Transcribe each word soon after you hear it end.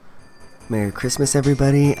Merry Christmas,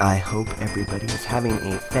 everybody. I hope everybody is having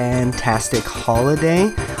a fantastic holiday.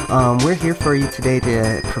 We're here for you today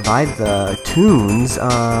to provide the tunes.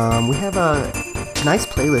 We have a nice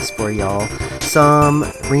playlist for y'all. Some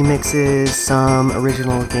remixes, some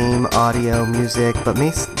original game audio music, but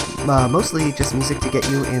mostly just music to get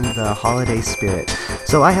you in the holiday spirit.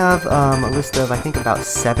 So I have a list of, I think, about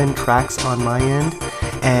 7 tracks on my end,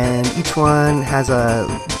 and each one has a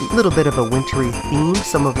little bit of a wintry theme.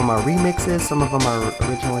 Some of them are remixes, some of them are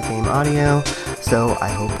original game audio, so I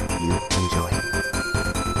hope you enjoy.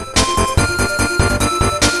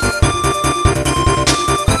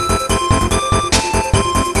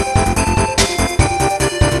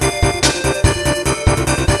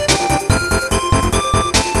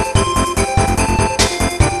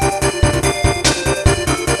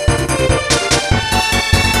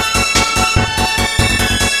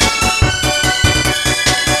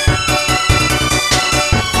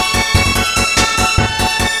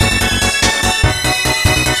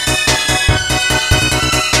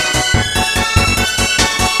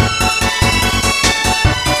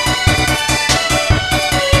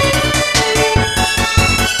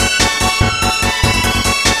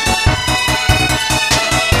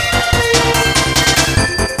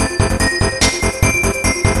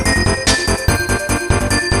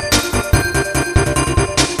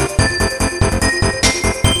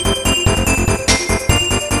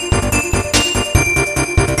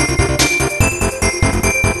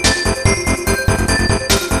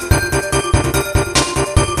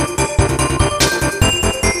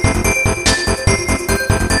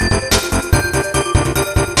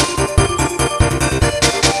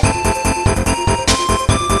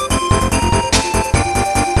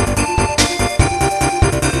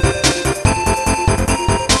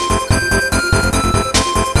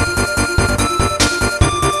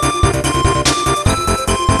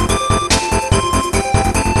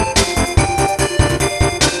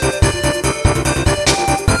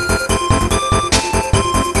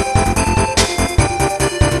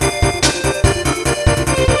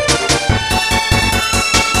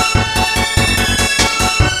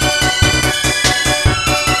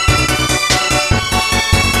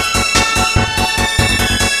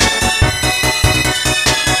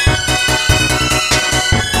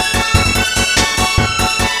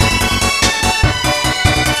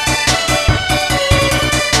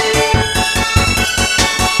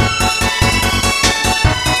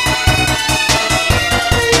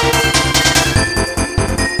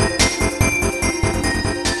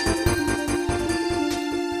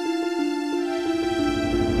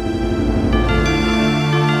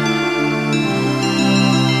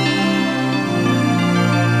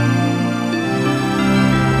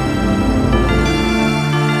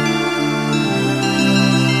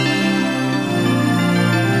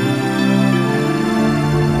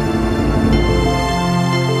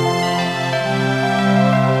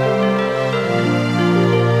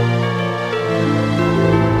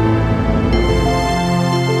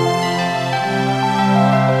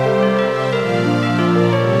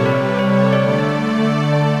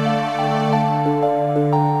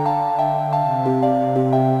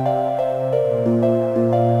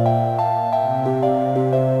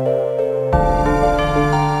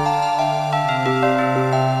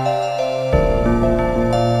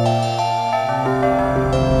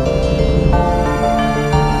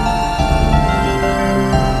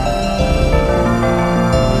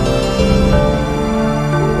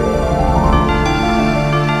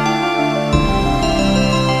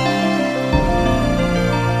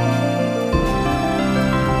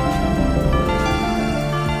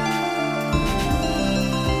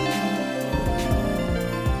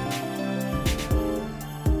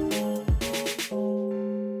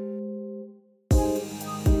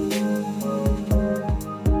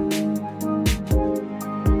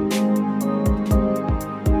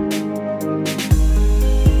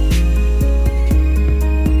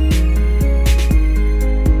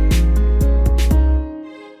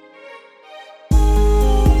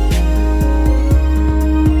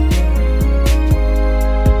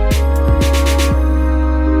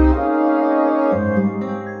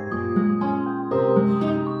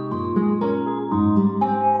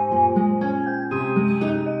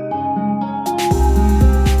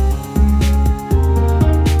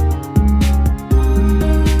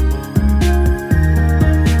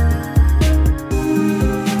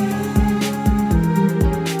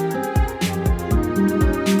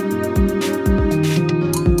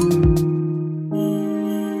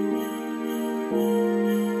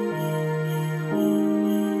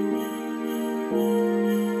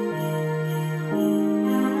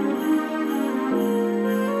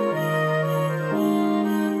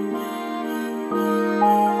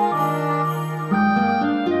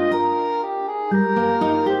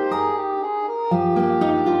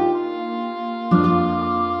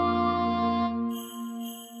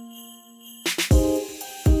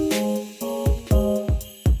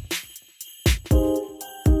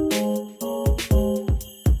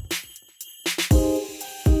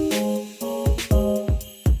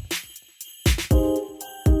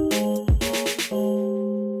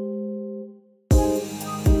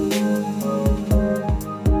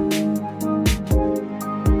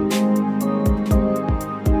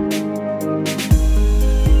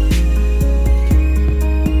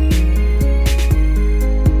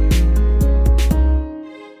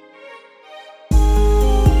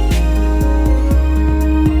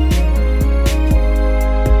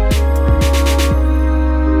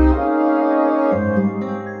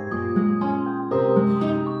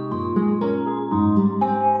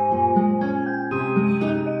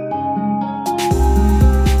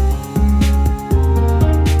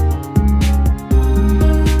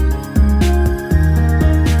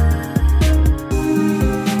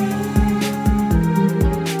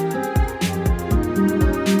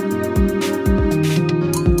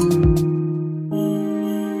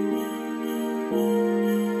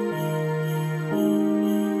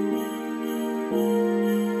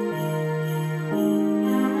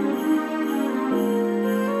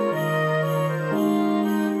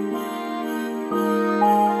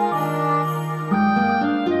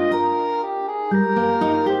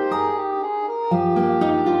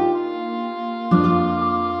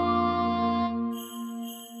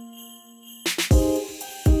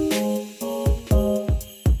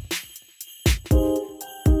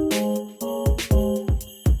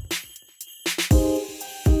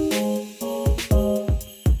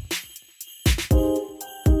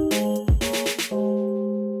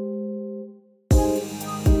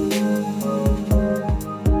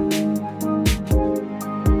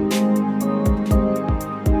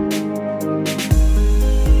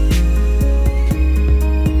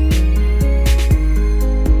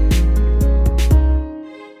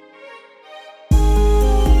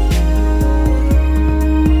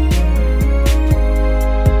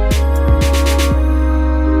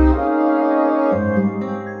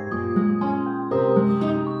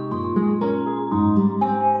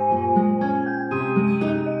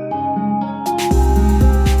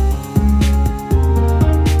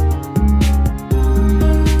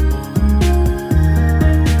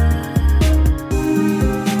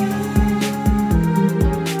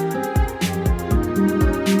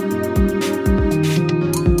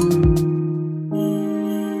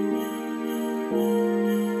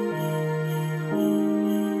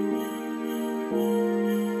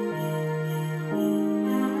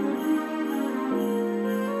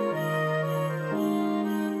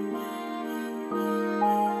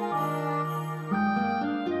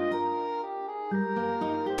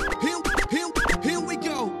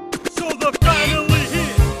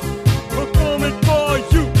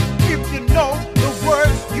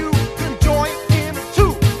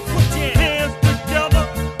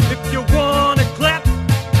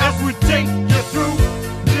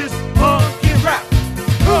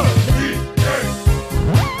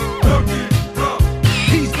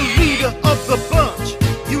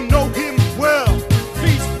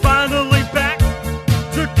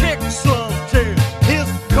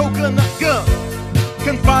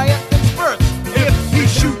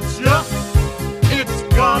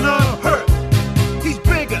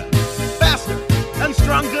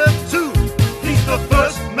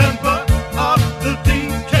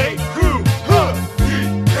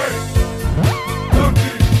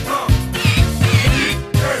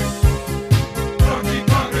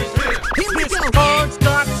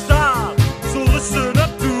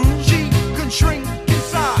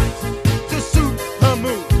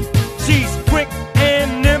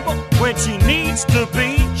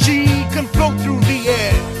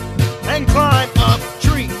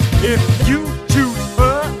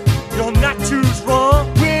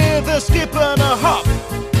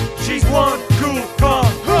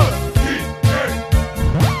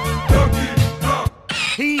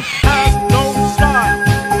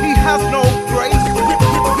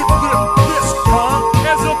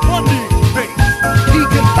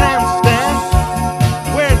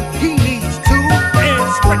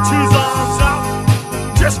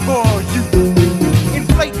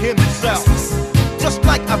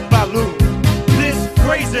 like a balloon. This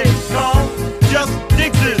crazy Kong just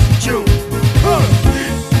digs his tune.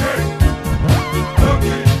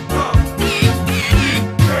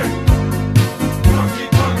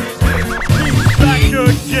 He's back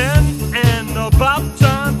again and about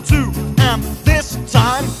time too. And this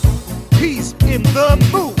time he's in the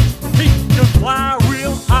mood. He can fly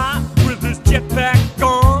real high with his jetpack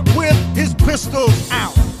on, with his pistols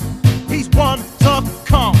out. He's one tough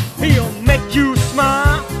Kong. He'll make you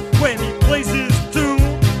smile when he plays his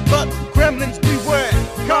tune. But gremlins beware,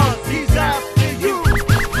 'cause he's after you.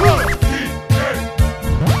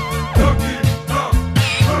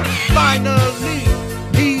 Finally,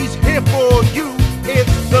 he's here for you.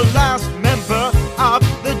 It's the last member of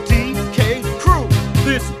the DK crew.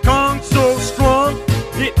 This Kong's so strong,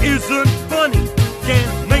 it isn't funny.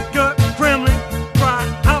 Can't make a gremlin cry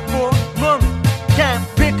out for money. Can't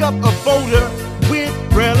pick up a boulder with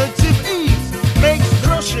relative ease. Makes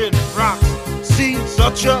crushing rocks seem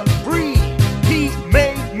such a breeze. He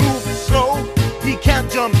may move slow, he can't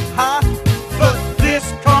jump high, but this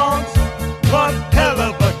Kong's one hell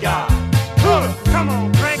of a guy. Come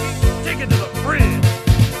on, Frankie, take it to the bridge.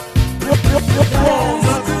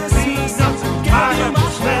 Walnuts, peanuts,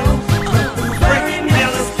 pineapple shells, breaking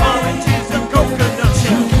melons, oranges, and coconut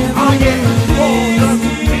shells. Oh yeah, walnuts,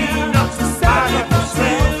 peanuts, pineapple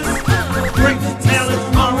shells, breaking melons,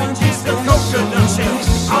 oranges, and coconut shells.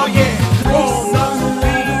 Oh yeah, walnuts,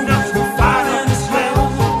 peanuts.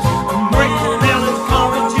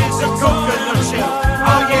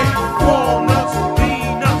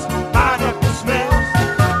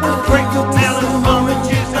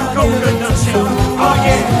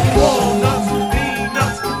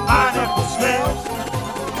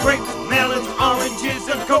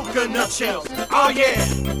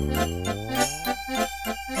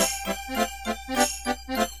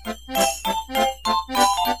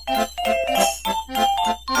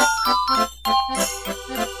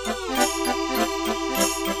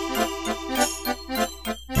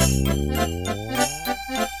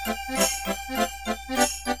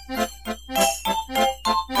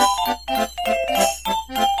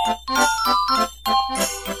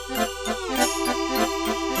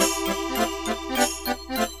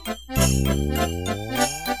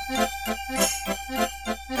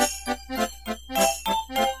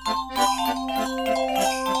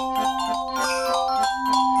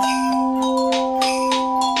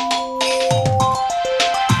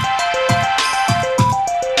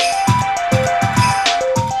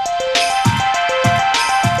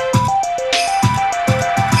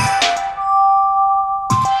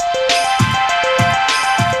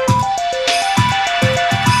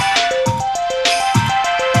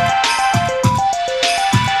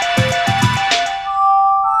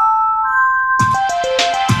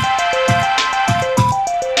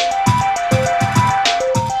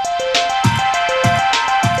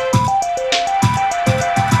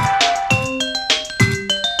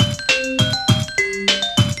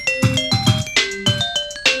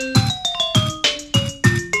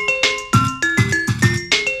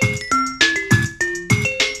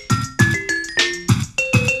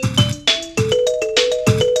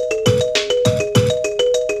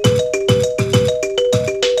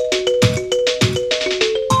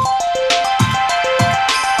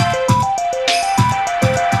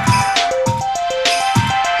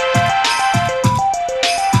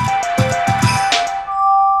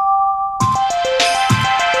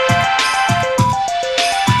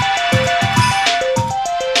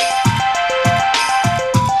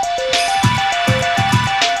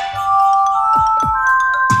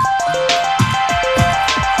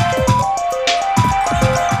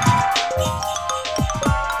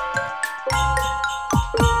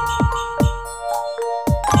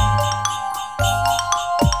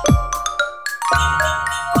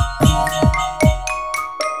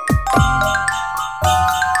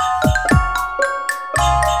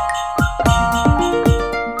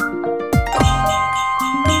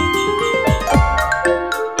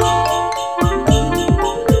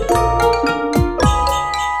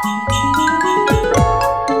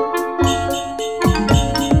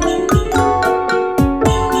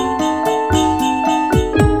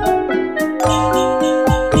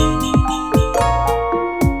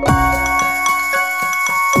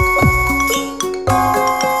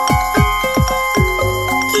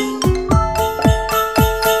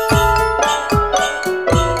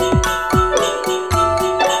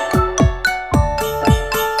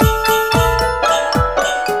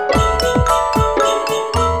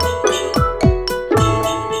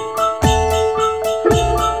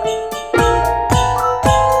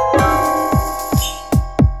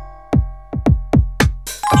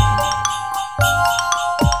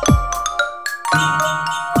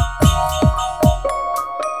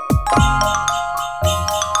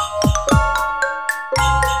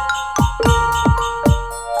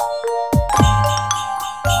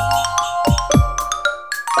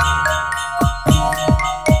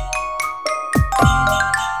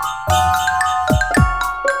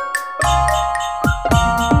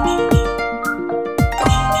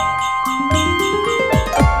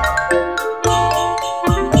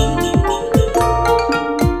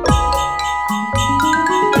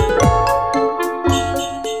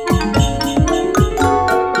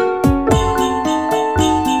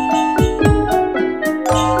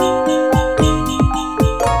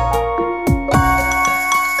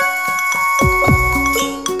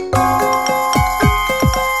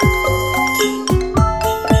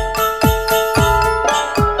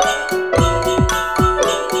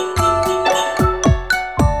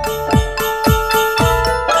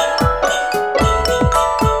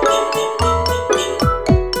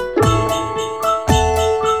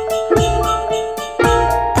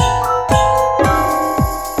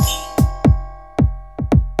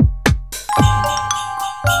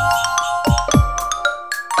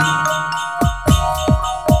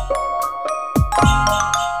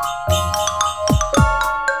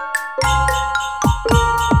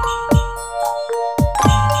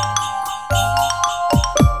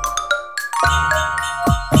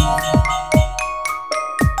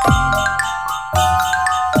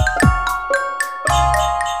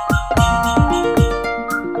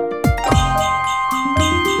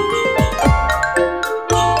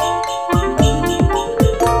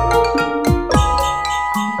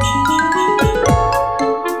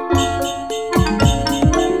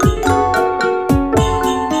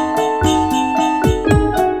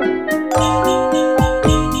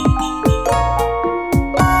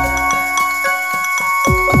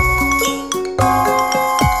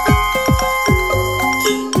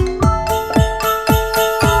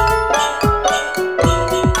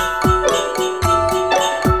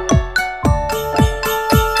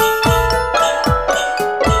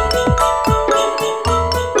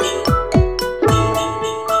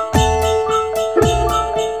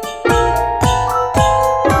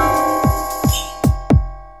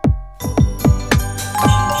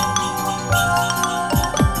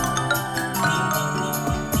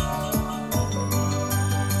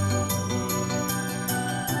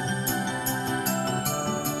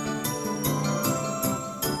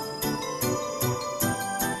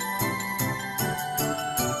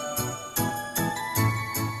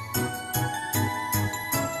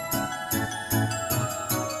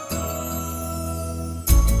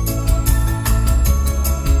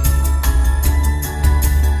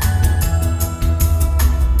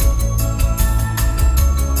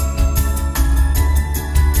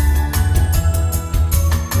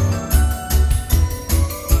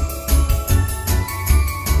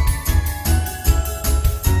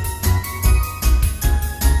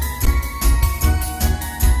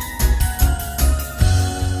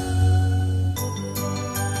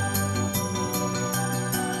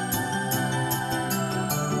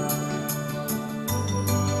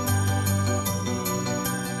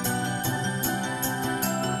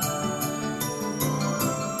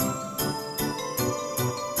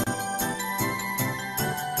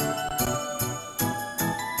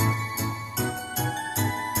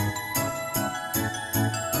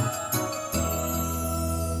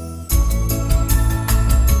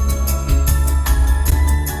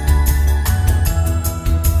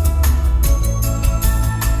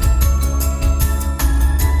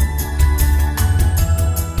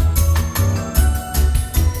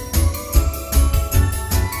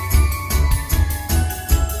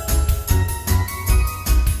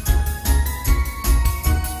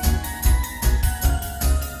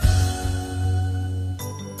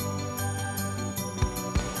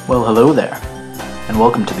 Well, hello there, and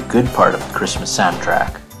welcome to the good part of the Christmas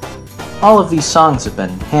soundtrack. All of these songs have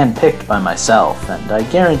been hand-picked by myself, and I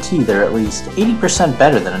guarantee they're at least 80%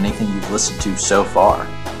 better than anything you've listened to so far.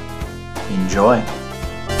 Enjoy.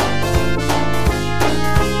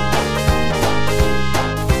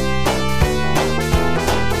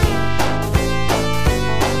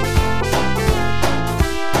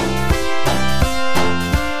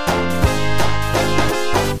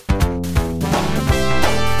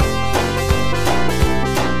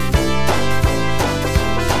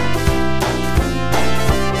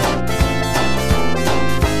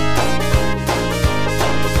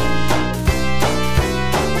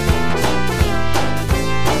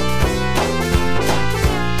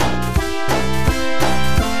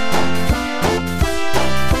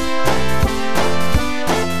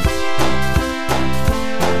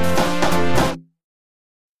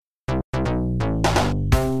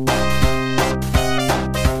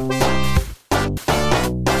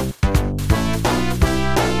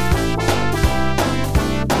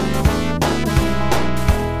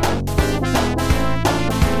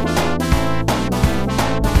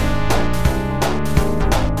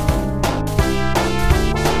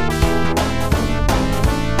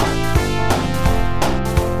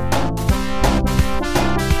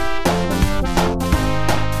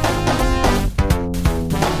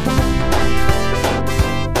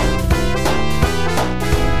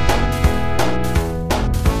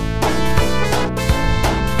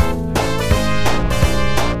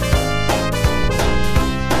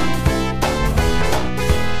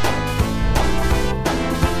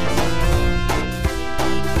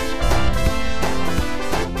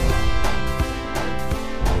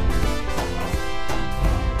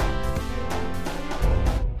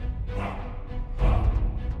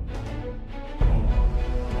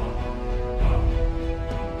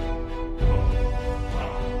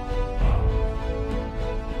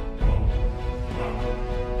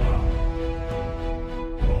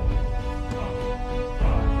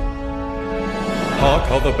 Hark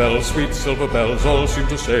how the bells, sweet silver bells, all seem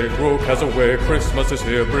to say, throw cares away, Christmas is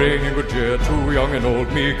here, bringing good cheer to young and old,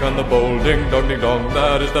 meek and the bold. Ding dong,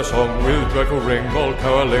 that is their song, with joyful ring, all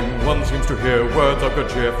caroling. One seems to hear words of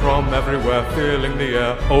good cheer from everywhere, filling the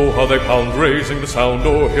air. Oh, how they pound, raising the sound,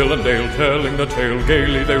 o'er hill and dale, telling the tale.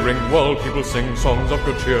 Gaily they ring, while people sing songs of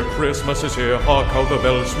good cheer. Christmas is here, hark how the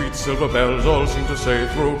bells, sweet silver bells, all seem to say,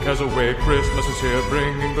 throw cares away, Christmas is here,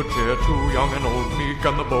 bringing good cheer to young and old, meek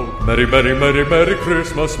and the bold. Merry, merry, merry, merry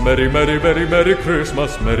Christmas, merry, merry, merry, merry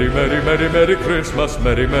Christmas, merry, merry, merry, merry Christmas,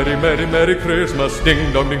 merry, merry, merry, merry Christmas.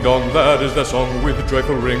 Ding dong, that is their song, with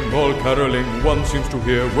joyful ring, all caroling. One seems to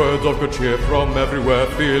hear words of good cheer from everywhere,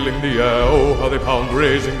 filling the air. Oh, how they pound,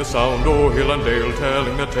 raising the sound, o'er hill and dale,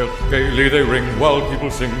 telling the tale. Gaily they ring, while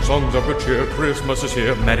people sing songs of good cheer. Christmas is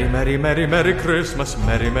here, merry, merry, merry, merry Christmas,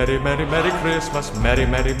 merry, merry, merry, merry Christmas, merry,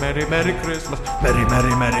 merry, merry, merry Christmas, merry,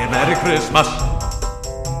 merry, merry, merry Christmas.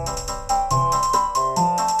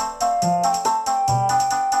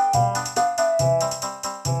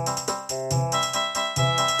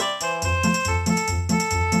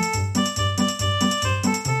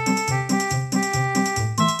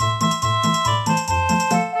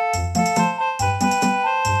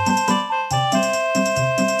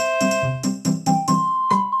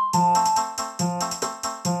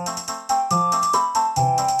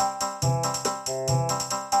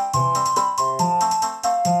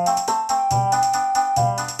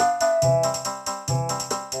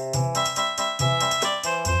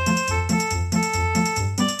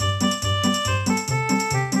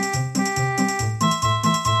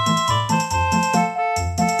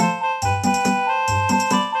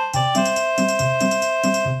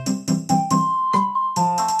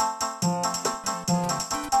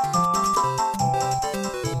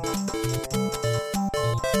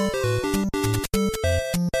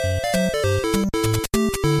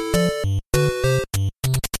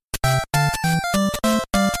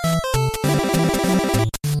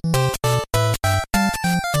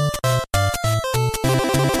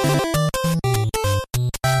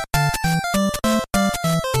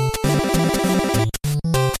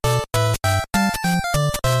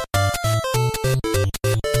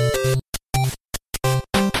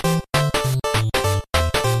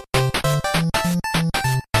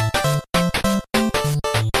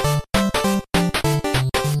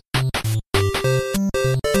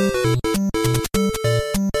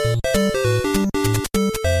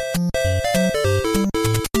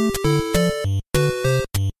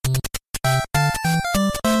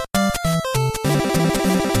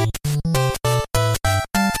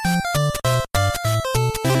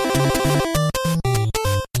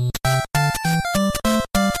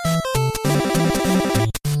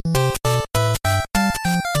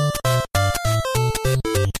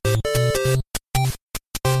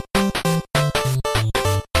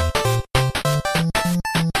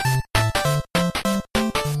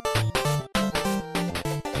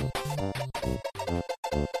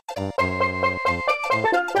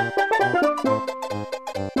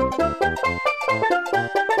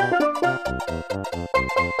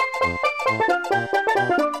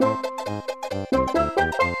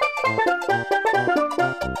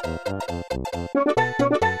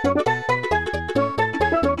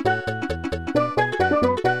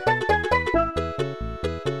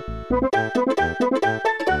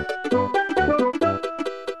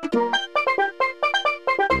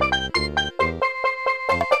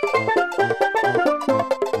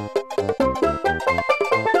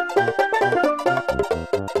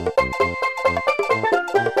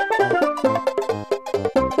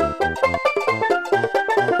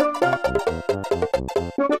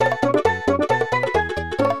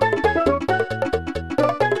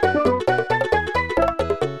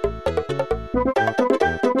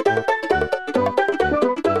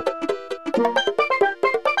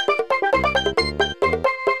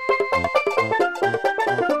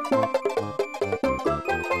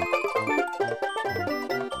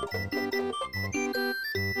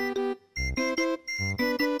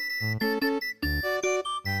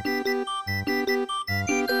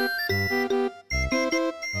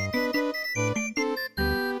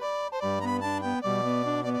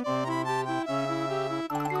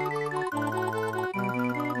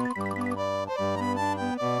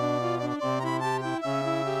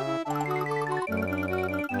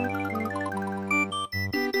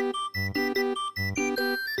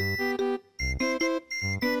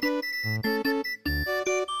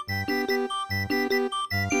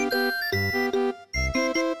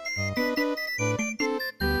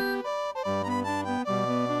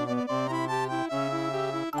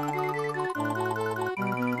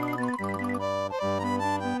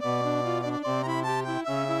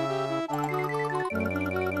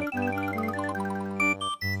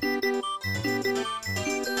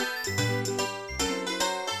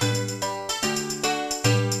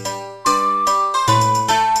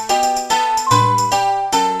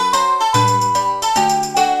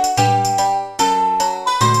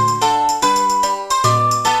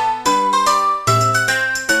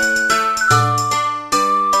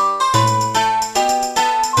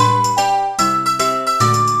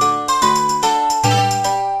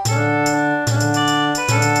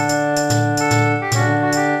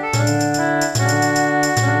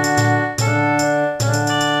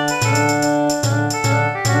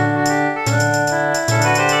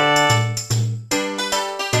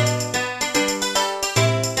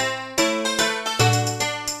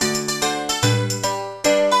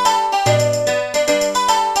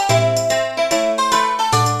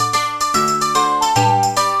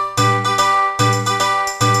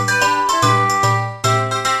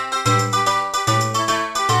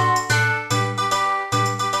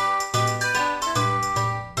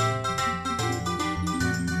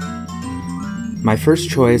 My first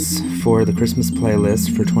choice for the Christmas playlist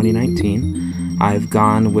for 2019, I've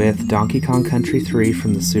gone with Donkey Kong Country 3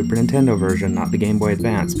 from the Super Nintendo version, not the Game Boy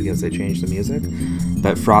Advance because they changed the music,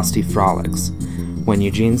 but Frosty Frolics. When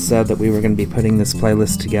Eugene said that we were going to be putting this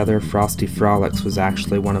playlist together, Frosty Frolics was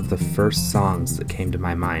actually one of the first songs that came to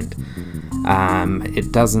my mind.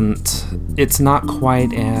 It's not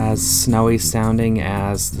quite as snowy sounding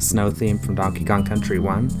as the snow theme from Donkey Kong Country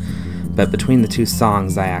 1, but between the two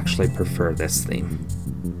songs, I actually prefer this theme.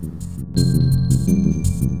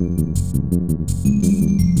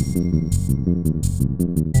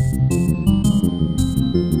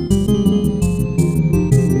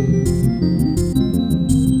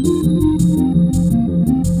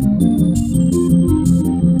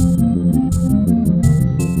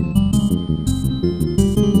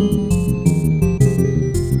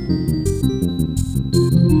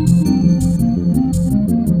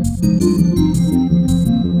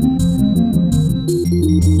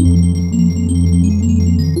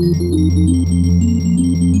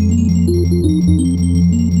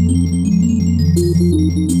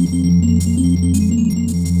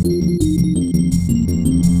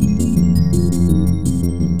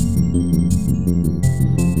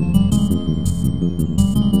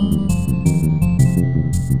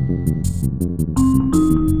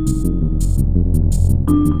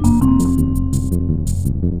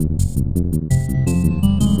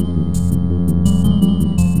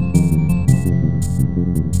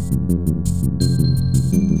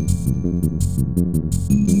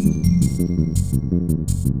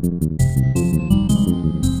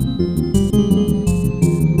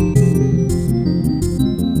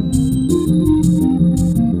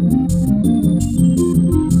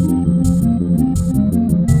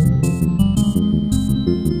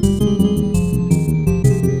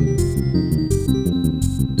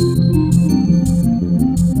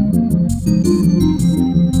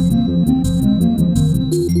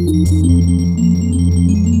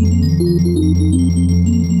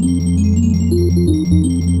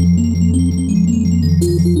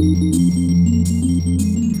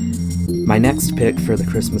 My next pick for the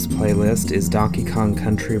Christmas playlist is Donkey Kong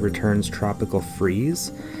Country Returns Tropical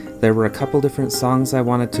Freeze. There were a couple different songs I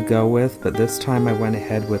wanted to go with, but this time I went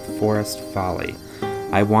ahead with Forest Folly.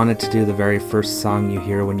 I wanted to do the very first song you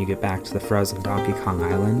hear when you get back to the frozen Donkey Kong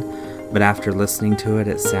Island, but after listening to it,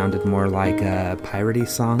 it sounded more like a piratey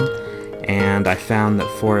song, and I found that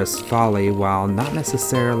Forest Folly, while not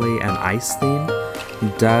necessarily an ice theme,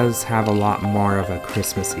 does have a lot more of a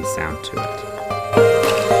Christmassy sound to it.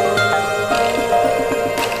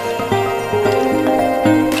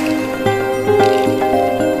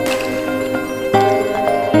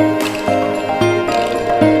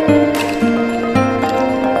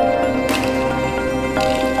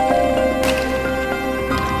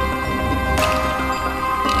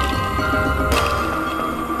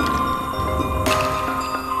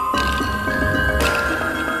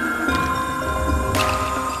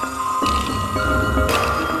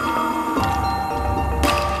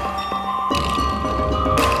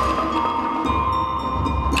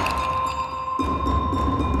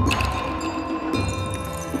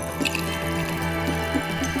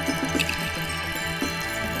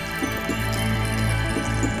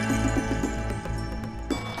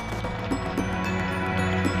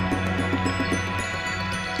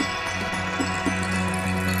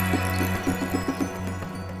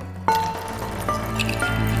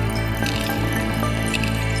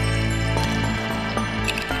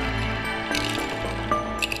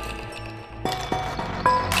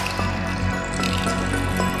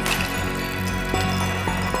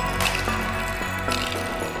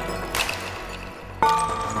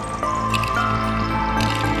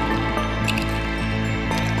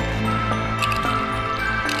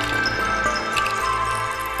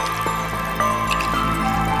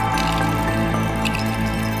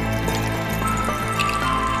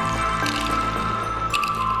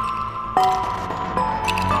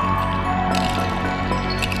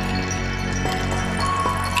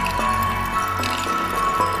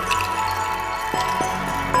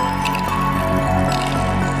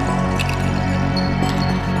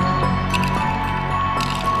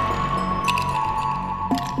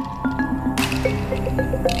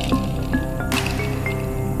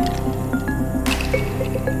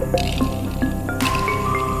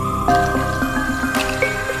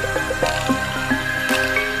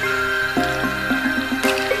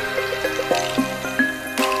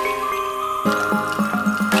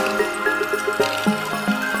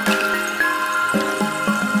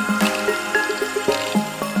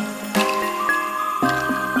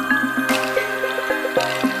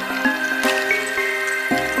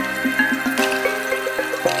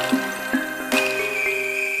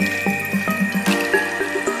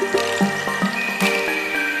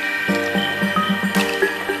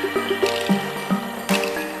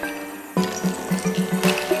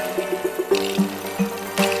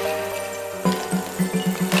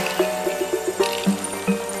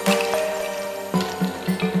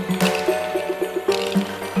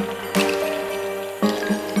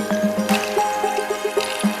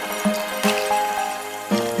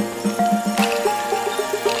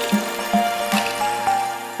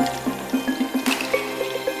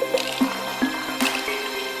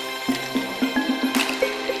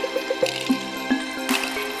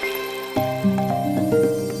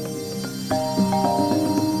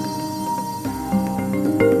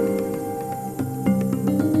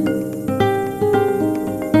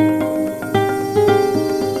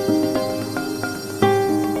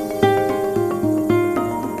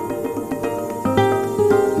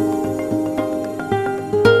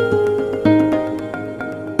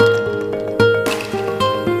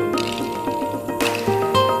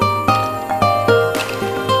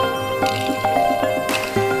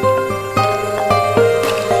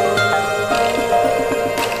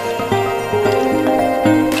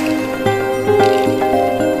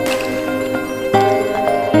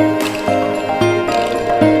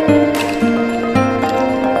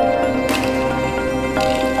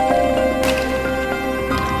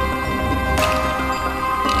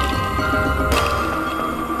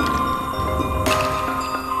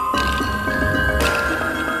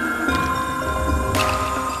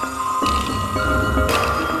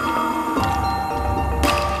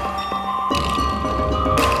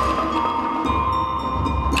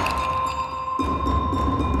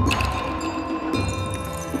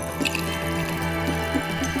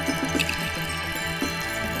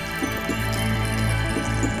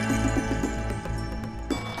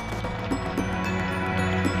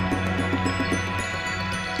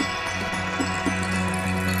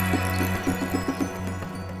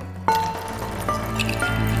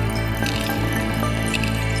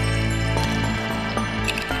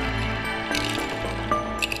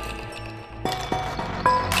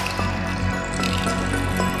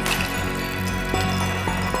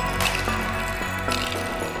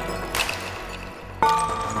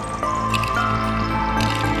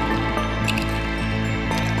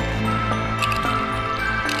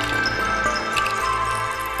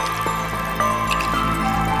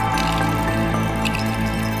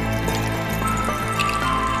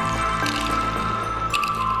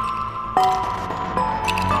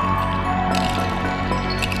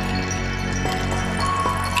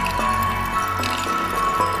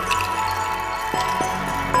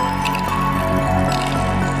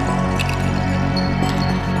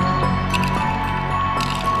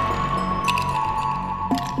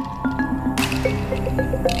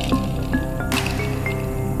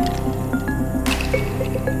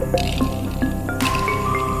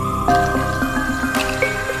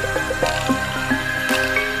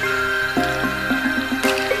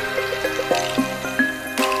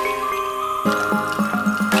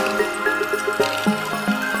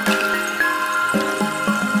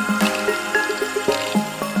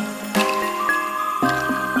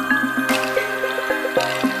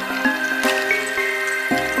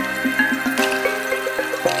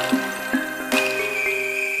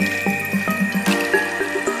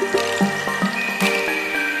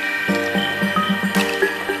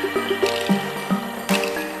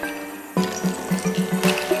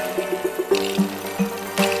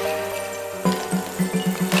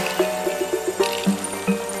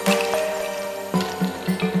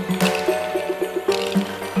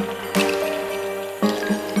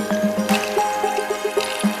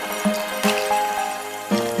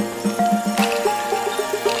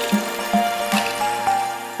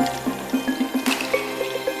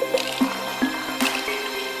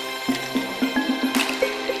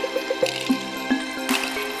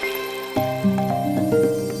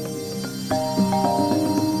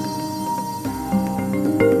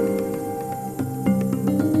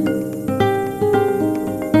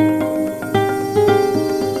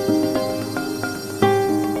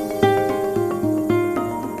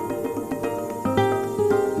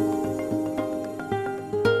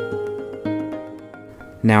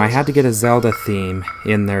 Now, I had to get a Zelda theme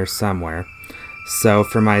in there somewhere. So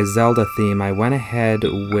for my Zelda theme, I went ahead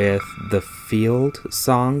with the Field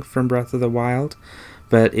song from Breath of the Wild,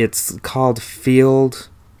 but it's called Field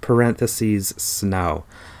parentheses Snow.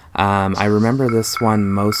 I remember this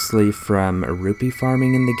one mostly from rupee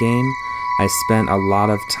farming in the game. I spent a lot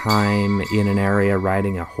of time in an area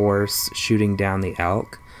riding a horse, shooting down the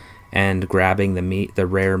elk, and grabbing the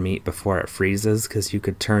rare meat before it freezes, because you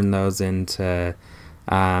could turn those into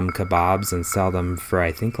kebabs and sell them for,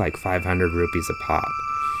 I think, like 500 rupees a pop.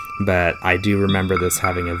 But I do remember this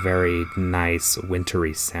having a very nice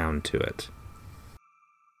wintry sound to it.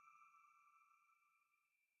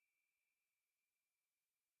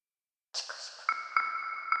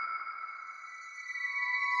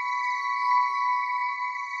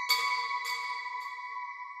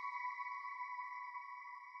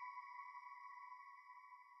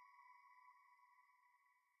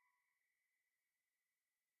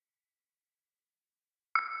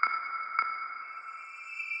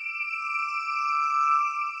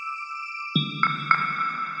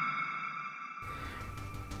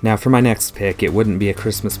 Now for my next pick, it wouldn't be a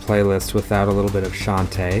Christmas playlist without a little bit of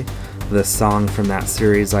Shantae. The song from that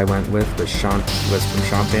series I went with was from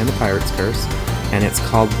Shantae and the Pirate's Curse, and it's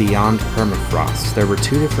called Beyond Permafrost. There were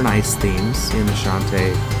two different ice themes in the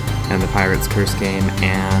Shantae and the Pirate's Curse game,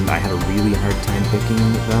 and I had a really hard time picking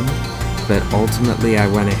them, but ultimately I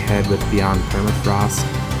went ahead with Beyond Permafrost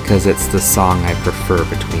because it's the song I prefer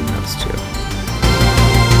between those two.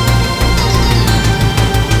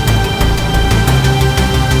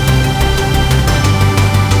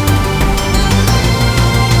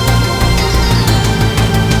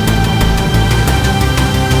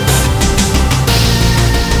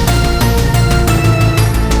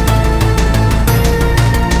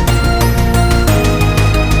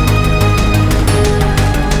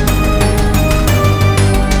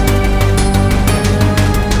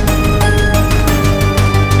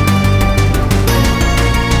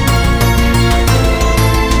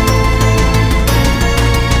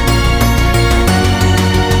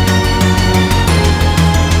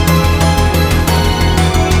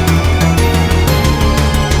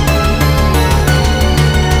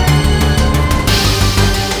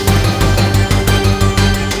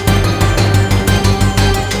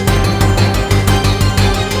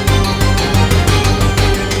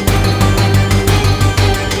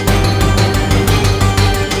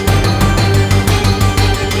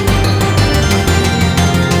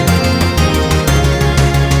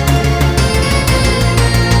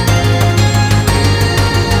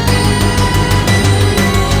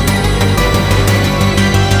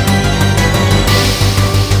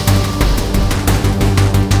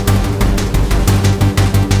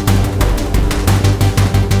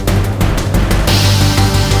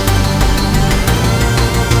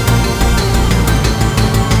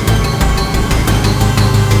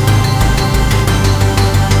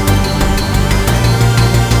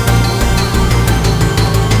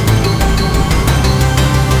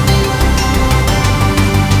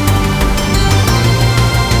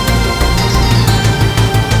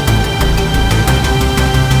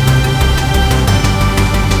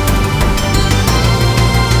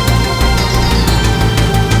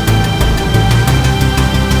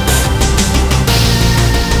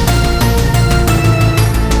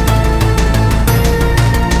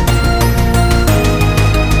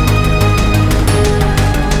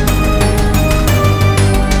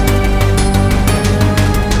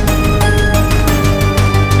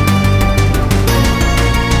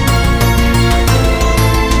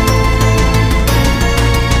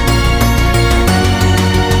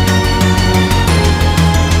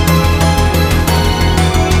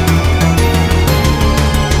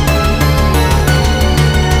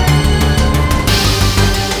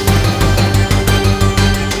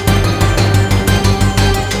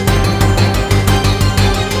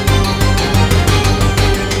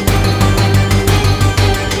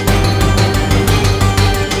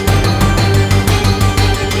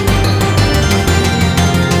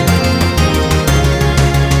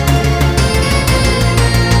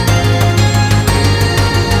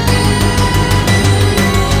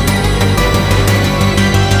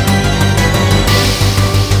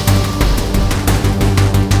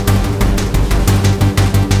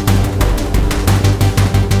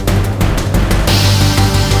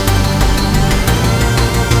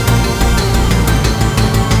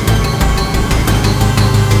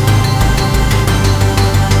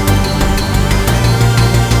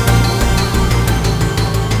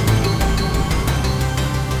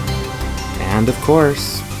 And of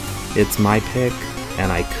course, it's my pick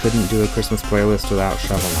and I couldn't do a Christmas playlist without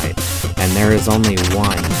Shovel Knight. And there is only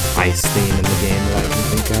one ice theme in the game that I can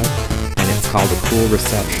think of, and it's called A Cool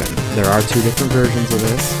Reception. There are two different versions of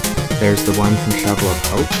this. There's the one from Shovel of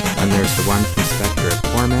Hope, and there's the one from Spectre of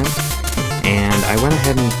Torment. And I went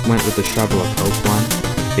ahead and went with the Shovel of Hope one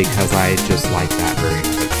because I just like that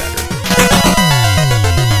version a bit better.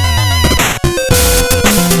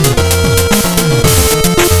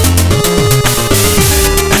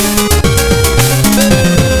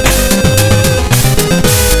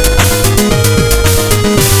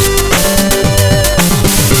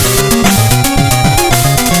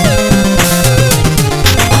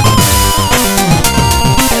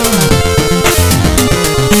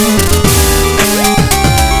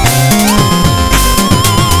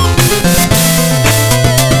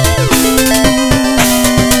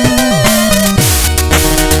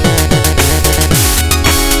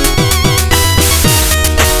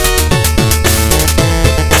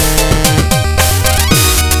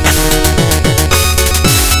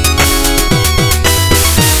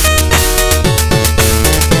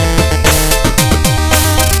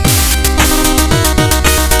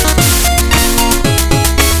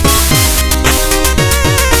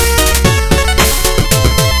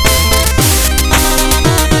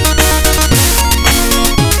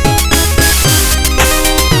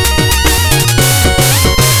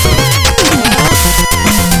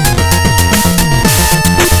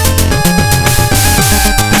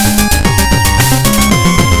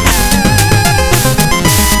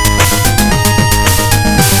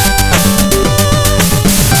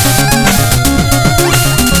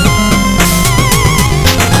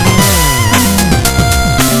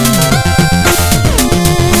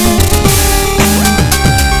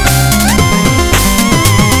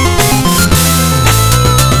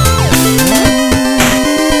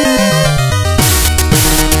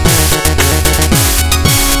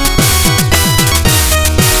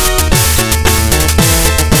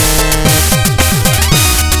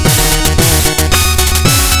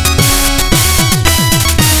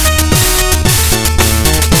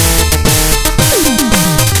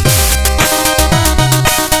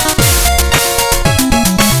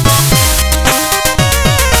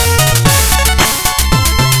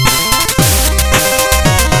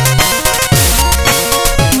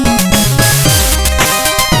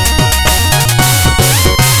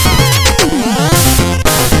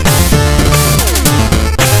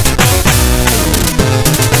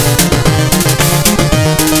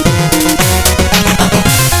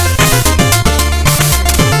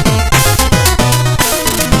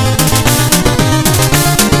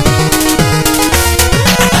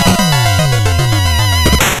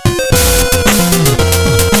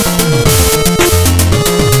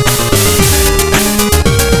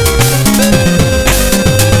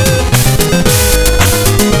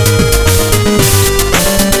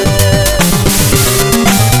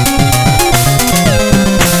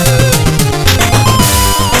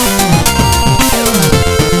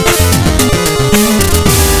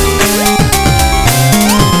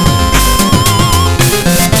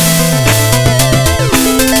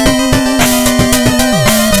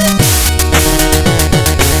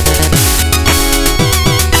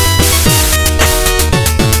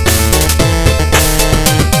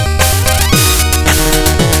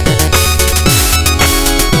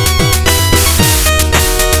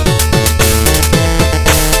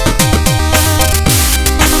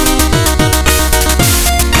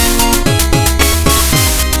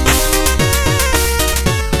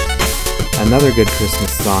 Another good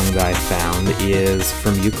Christmas song that I found is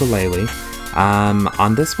from Yooka-Laylee.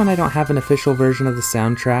 On this one I don't have an official version of the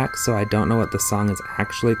soundtrack, so I don't know what the song is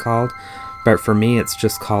actually called, but for me it's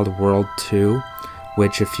just called World 2,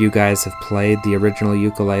 which if you guys have played the original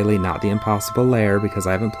Yooka-Laylee, not the Impossible Lair because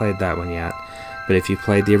I haven't played that one yet, but if you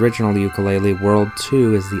played the original Yooka-Laylee, World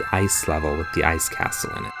 2 is the ice level with the ice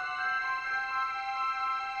castle in it.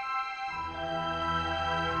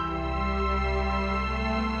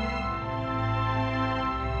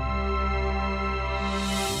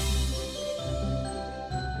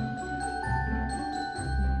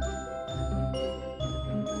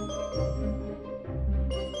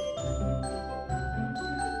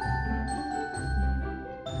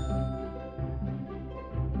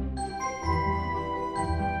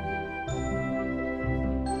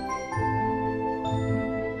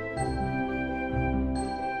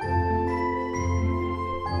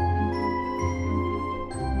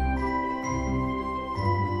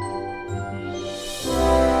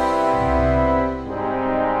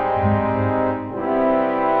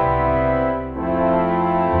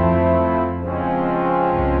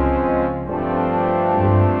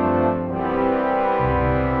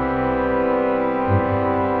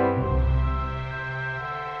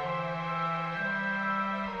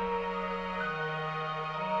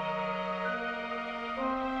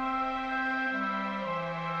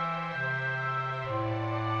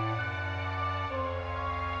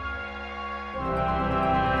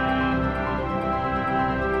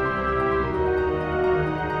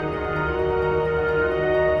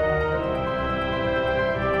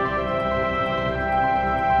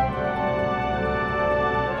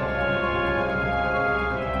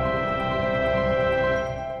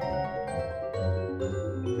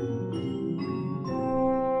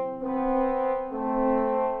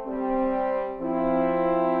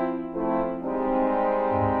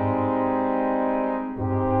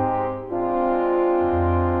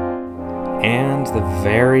 And the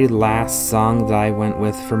very last song that I went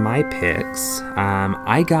with for my picks,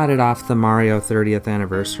 I got it off the Mario 30th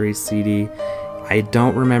Anniversary CD. I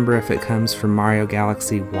don't remember if it comes from Mario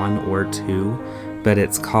Galaxy 1 or 2, but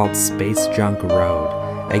it's called Space Junk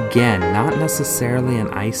Road. Again, not necessarily an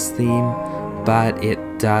ice theme, but it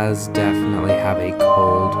does definitely have a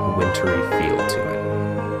cold, wintry feel to it.